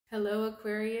Hello,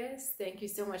 Aquarius. Thank you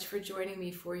so much for joining me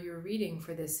for your reading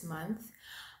for this month.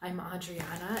 I'm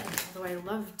Adriana, and although I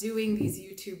love doing these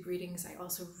YouTube readings, I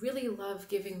also really love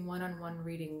giving one-on-one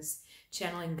readings,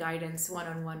 channeling guidance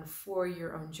one-on-one for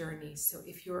your own journey. So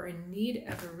if you're in need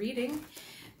of a reading,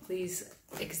 please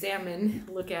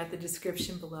look at the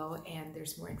description below, and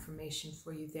there's more information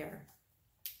for you there.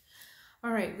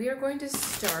 All right, we are going to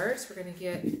start. We're going to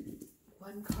get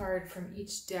one card from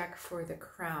each deck for the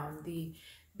crown,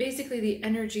 basically the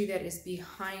energy that is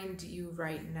behind you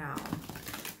right now,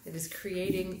 that is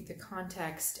creating the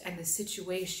context and the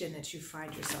situation that you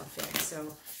find yourself in.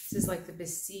 So this is like the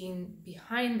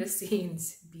behind the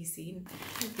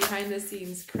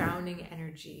scenes crowning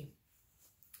energy.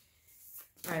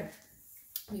 All right,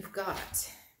 we've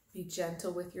got be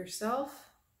gentle with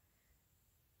yourself.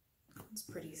 It's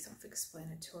pretty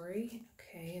self-explanatory.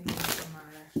 Okay, and then from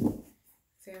our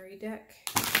fairy deck,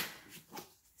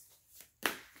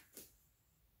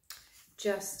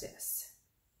 justice.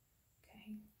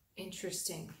 Okay,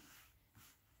 interesting.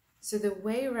 So the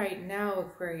way right now,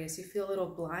 Aquarius, you feel a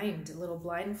little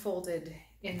blindfolded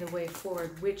in the way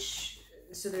forward,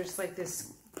 so there's like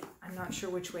this, I'm not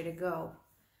sure which way to go.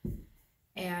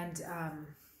 And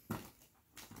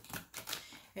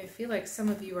I feel like some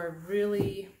of you are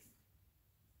really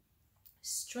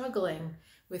struggling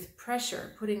with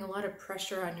pressure, putting a lot of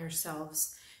pressure on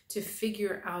yourselves to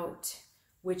figure out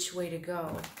which way to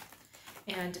go.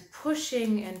 And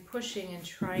pushing and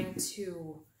trying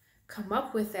to come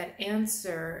up with that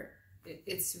answer,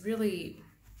 it's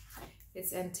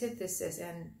antithesis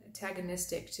and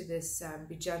antagonistic to this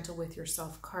be gentle with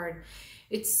yourself card.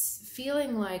 It's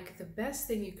feeling like the best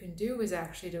thing you can do is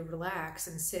actually to relax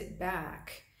and sit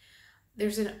back.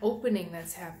 There's an opening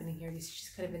that's happening here.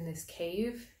 She's kind of in this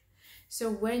cave. So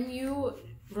when you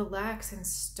relax and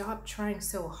stop trying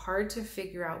so hard to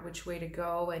figure out which way to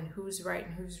go and who's right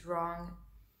and who's wrong,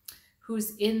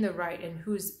 who's in the right and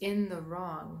who's in the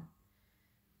wrong,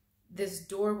 this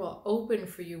door will open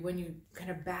for you when you kind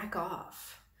of back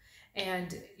off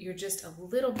and you're just a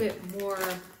little bit more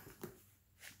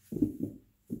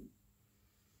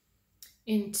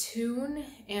in tune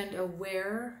and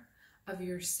aware of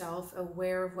yourself,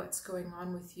 aware of what's going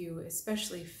on with you,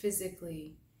 especially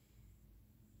physically.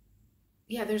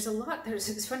 Yeah, there's a lot.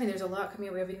 It's funny, there's a lot coming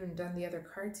up. We haven't even done the other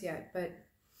cards yet, but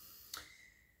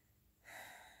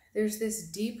there's this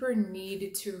deeper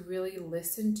need to really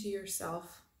listen to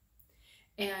yourself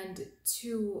and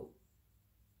to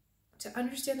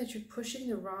understand that you're pushing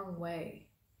the wrong way,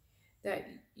 that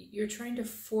you're trying to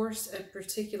force a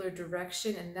particular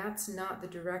direction, and that's not the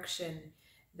direction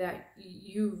that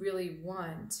you really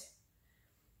want.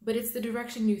 But it's the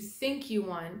direction you think you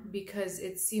want because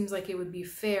it seems like it would be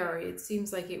fair. It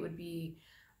seems like it would be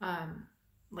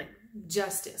like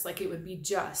justice, like it would be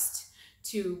just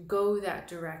to go that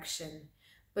direction.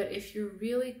 But if you're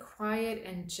really quiet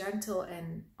and gentle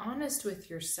and honest with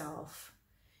yourself,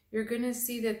 you're going to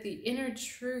see that the inner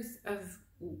truth of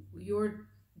your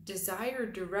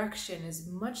desired direction is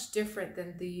much different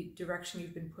than the direction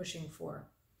you've been pushing for.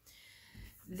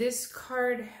 This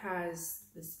card has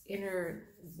this inner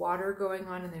water going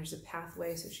on, and there's a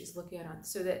pathway, so she's looking at it.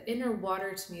 So the inner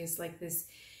water to me is like this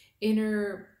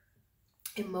inner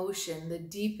emotion, the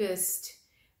deepest,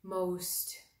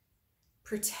 most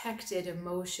protected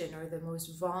emotion, or the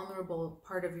most vulnerable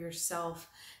part of yourself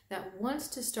that wants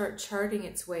to start charting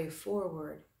its way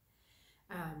forward.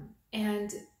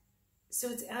 And so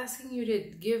it's asking you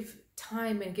to give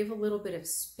time and give a little bit of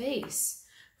space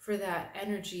for that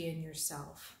energy in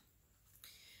yourself.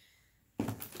 All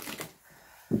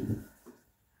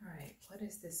right, what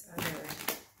is this other?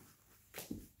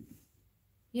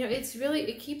 You know,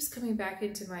 it keeps coming back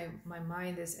into my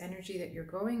mind, this energy that you're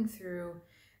going through,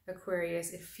 Aquarius.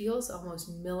 It feels almost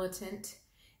militant.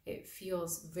 It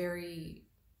feels very,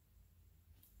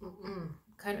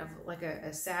 kind of like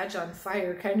a Sag on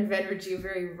fire kind of energy,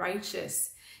 very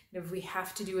righteous. You know, if we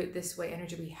have to do it this way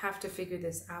energy, we have to figure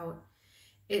this out.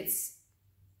 It's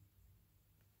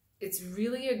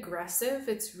really aggressive,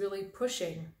 it's really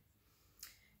pushing,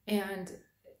 and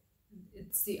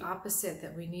it's the opposite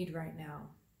that we need right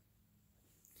now.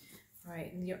 All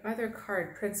right, and your other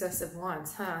card, Princess of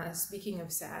Wands, speaking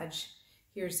of Sag,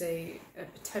 here's a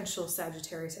potential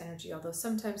Sagittarius energy, although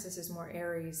sometimes this is more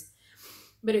Aries,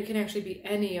 but it can actually be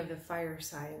any of the fire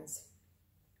signs.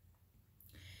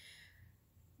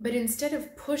 But instead of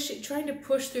trying to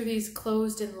push through these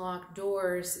closed and locked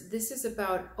doors, this is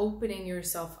about opening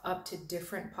yourself up to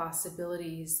different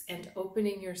possibilities and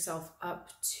opening yourself up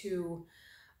to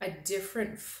a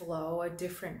different flow, a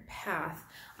different path.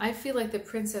 I feel like the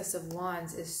Princess of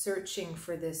Wands is searching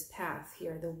for this path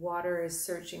here. The water is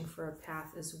searching for a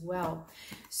path as well.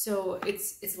 So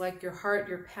it's like your heart,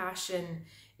 your passion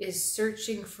is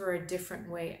searching for a different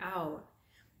way out.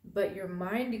 But your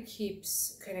mind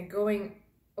keeps kind of going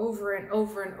over and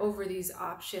over and over these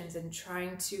options and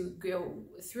trying to go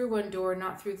through one door,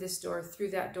 not through this door,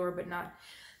 through that door, but not.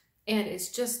 And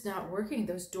it's just not working.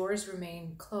 Those doors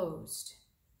remain closed.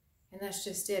 And that's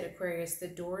just it, Aquarius. The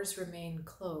doors remain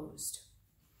closed.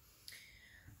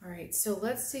 All right, so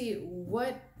let's see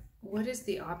what is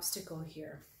the obstacle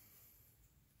here.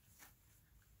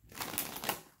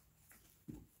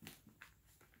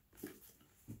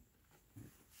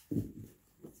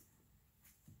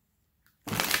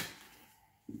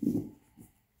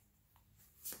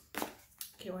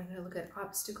 Okay, we're going to look at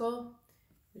obstacle,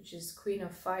 which is Queen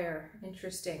of Fire.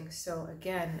 Interesting. So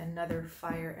again, another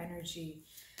fire energy.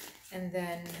 And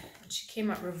then she came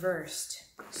out reversed.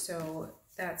 So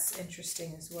that's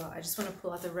interesting as well. I just want to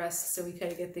pull out the rest so we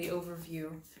kind of get the overview.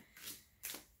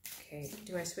 Okay,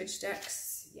 do I switch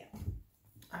decks? Yeah.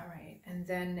 All right, and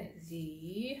then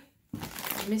the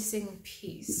missing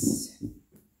piece.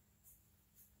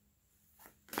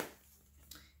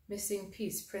 Missing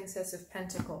piece, Princess of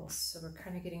Pentacles. So we're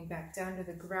kind of getting back down to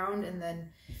the ground, and then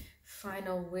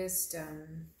final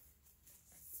wisdom.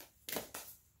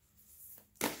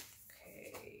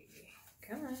 Okay,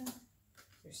 come on.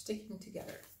 They're sticking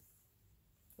together.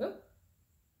 Whoop.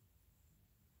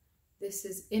 This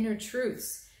is inner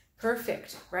truths.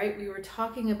 Perfect, right? We were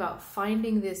talking about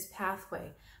finding this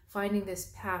pathway, finding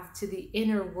this path to the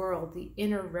inner world, the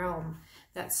inner realm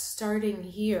that's starting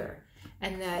here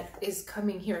and that is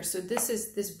coming here. So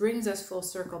this brings us full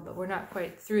circle, but we're not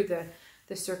quite through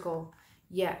the circle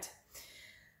yet.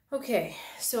 Okay,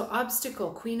 so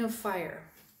obstacle, Queen of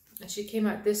Fire. And she came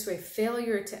out this way: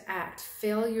 failure to act,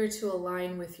 failure to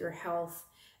align with your health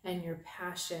and your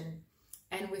passion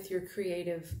and with your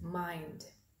creative mind.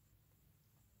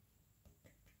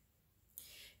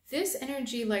 This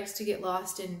energy likes to get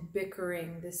lost in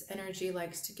bickering. This energy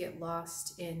likes to get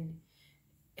lost in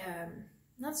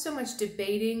not so much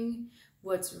debating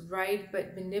what's right,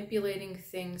 but manipulating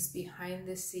things behind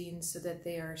the scenes so that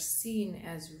they are seen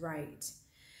as right.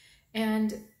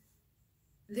 And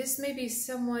this may be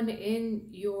someone in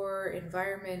your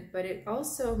environment, but it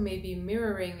also may be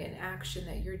mirroring an action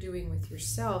that you're doing with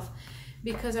yourself,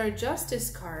 because our Justice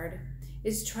card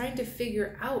is trying to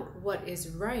figure out what is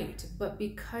right. But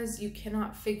because you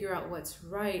cannot figure out what's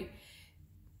right,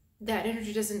 that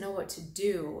energy doesn't know what to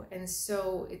do. And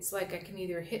so it's like I can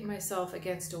either hit myself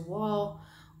against a wall,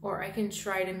 or I can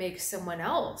try to make someone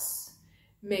else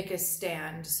make a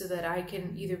stand so that I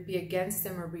can either be against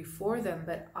them or be for them,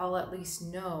 but I'll at least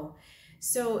know.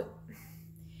 So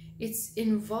it's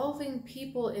involving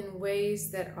people in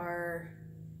ways that are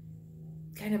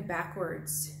kind of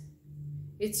backwards.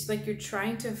 It's like you're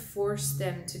trying to force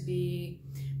them to be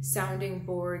sounding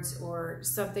boards or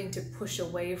something to push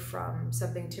away from,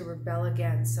 something to rebel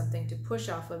against, something to push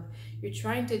off of. You're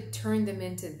trying to turn them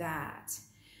into that,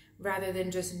 rather than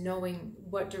just knowing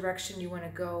what direction you want to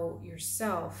go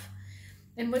yourself.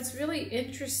 And what's really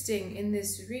interesting in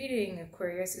this reading,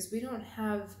 Aquarius, is we don't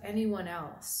have anyone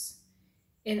else.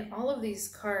 In all of these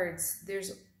cards,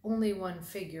 there's only one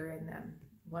figure in them.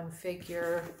 One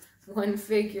figure, one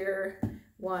figure,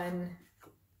 one.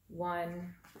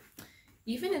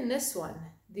 Even in this one,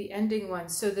 the ending one.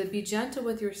 So the Be Gentle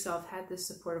With Yourself had the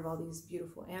support of all these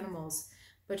beautiful animals,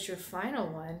 but your final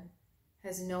one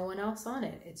has no one else on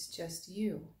it. It's just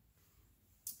you.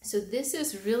 So this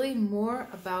is really more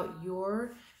about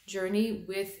your journey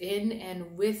within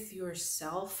and with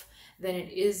yourself than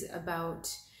it is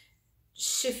about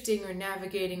shifting or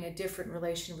navigating a different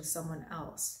relation with someone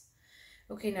else.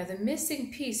 Okay, now the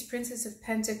missing piece, Princess of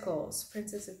Pentacles.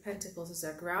 Princess of Pentacles is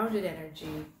a grounded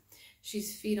energy.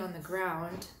 She's feet on the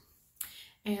ground.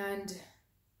 And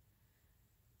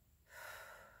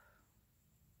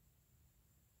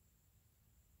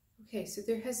okay, so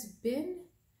there's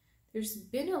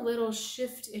been a little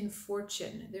shift in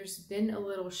fortune. There's been a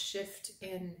little shift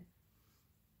in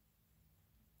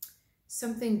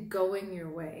something going your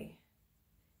way.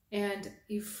 And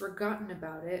you've forgotten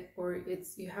about it, or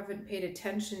you haven't paid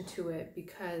attention to it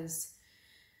because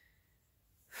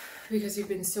you've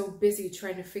been so busy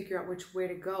trying to figure out which way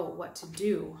to go, what to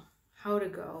do, how to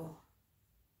go.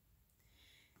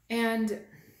 And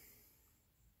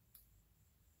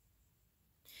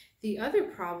the other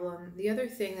problem, the other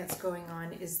thing that's going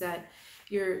on is that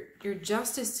your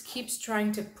Justice keeps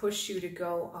trying to push you to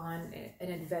go on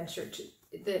an adventure.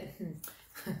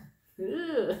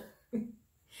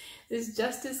 This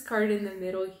Justice card in the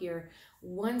middle here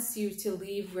wants you to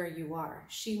leave where you are.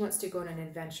 She wants to go on an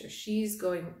adventure. She's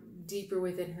going deeper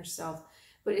within herself,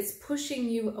 but it's pushing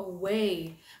you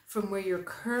away from where your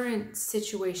current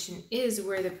situation is,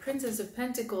 where the Princess of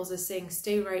Pentacles is saying,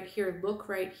 stay right here,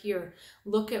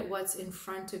 look at what's in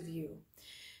front of you.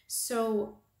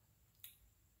 So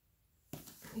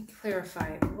let me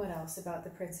clarify what else about the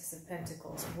Princess of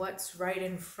Pentacles. What's right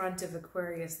in front of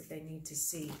Aquarius that they need to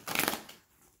see?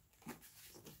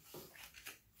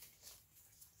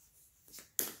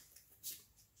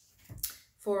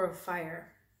 Four of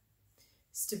Fire,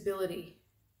 stability,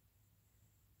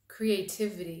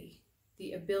 creativity,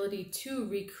 the ability to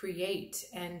recreate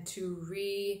and to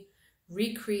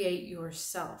recreate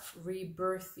yourself,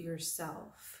 rebirth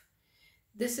yourself.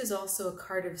 This is also a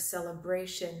card of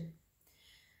celebration.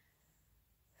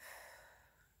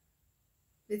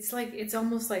 It's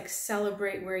almost like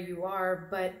celebrate where you are,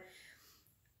 but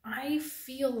I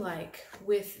feel like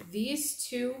with these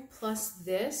two plus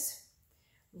this,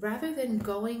 rather than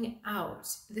going out,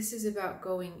 this is about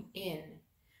going in.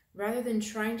 Rather than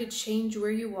trying to change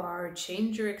where you are,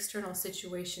 change your external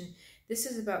situation, this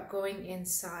is about going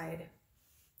inside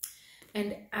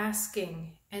and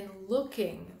asking and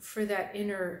looking for that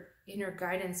inner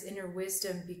guidance, inner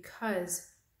wisdom, because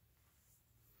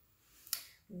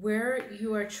where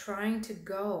you are trying to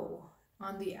go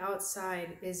on the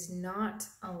outside is not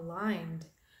aligned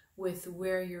with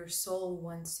where your soul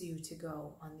wants you to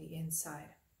go on the inside.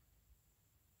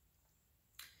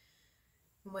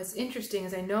 And what's interesting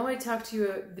is I know I talked to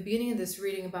you at the beginning of this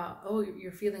reading about, oh,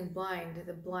 you're feeling blind,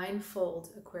 the blindfold,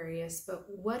 Aquarius, but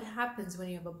what happens when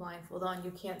you have a blindfold on? You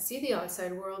can't see the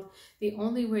outside world. The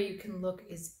only way you can look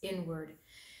is inward.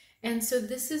 And so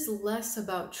this is less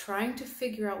about trying to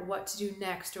figure out what to do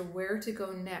next or where to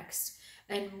go next,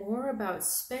 and more about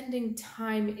spending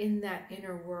time in that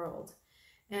inner world.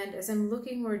 And as I'm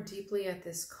looking more deeply at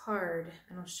this card,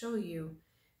 and I'll show you,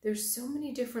 there's so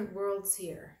many different worlds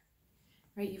here,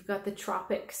 right? You've got the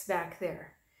tropics back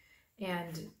there,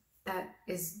 and that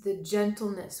is the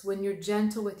gentleness. When you're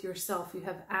gentle with yourself, you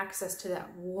have access to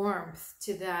that warmth,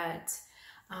 to that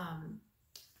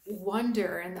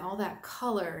wonder and all that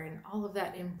color and all of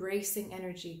that embracing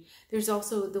energy. There's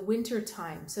also the winter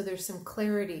time, so there's some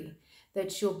clarity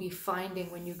that you'll be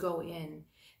finding when you go in.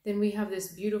 Then we have this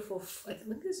beautiful, I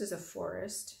think this is a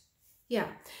forest. Yeah,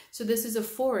 so this is a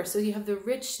forest, so you have the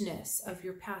richness of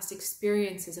your past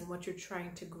experiences and what you're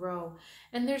trying to grow.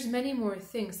 And there's many more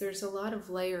things. There's a lot of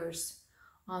layers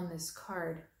on this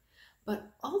card.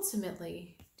 But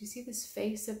ultimately, do you see this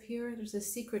face up here? There's a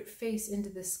secret face into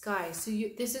the sky. So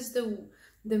this is the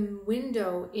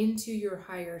window into your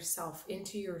higher self,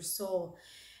 into your soul.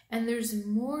 And there's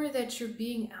more that you're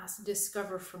being asked to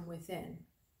discover from within.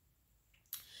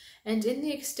 And in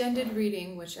the extended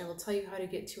reading, which I will tell you how to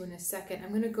get to in a second,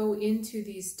 I'm going to go into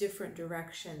these different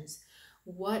directions.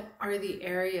 What are the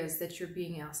areas that you're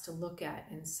being asked to look at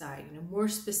inside, more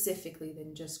specifically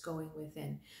than just going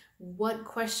within? What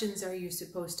questions are you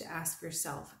supposed to ask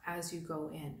yourself as you go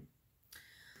in?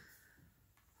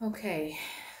 Okay,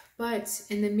 but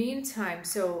in the meantime,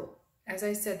 so as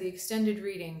I said, the extended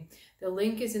reading, the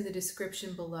link is in the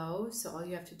description below. So all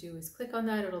you have to do is click on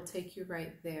that. It'll take you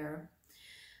right there.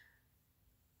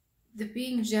 The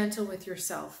being gentle with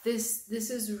yourself, this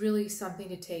is really something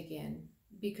to take in,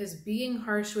 because being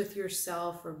harsh with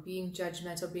yourself or being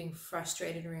judgmental, being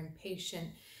frustrated or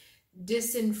impatient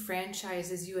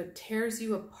disenfranchises you. It tears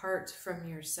you apart from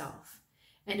yourself,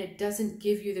 and it doesn't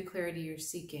give you the clarity you're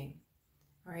seeking.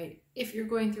 All right, if you're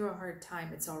going through a hard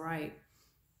time, it's all right.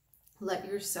 Let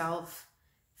yourself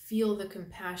feel the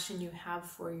compassion you have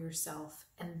for yourself,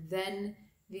 and then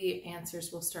the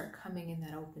answers will start coming in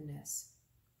that openness.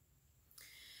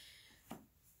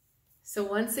 So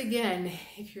once again,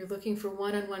 if you're looking for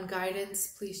one-on-one guidance,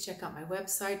 please check out my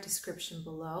website, description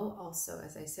below. Also,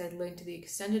 as I said, link to the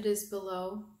extended is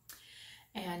below.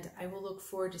 And I will look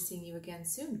forward to seeing you again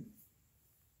soon.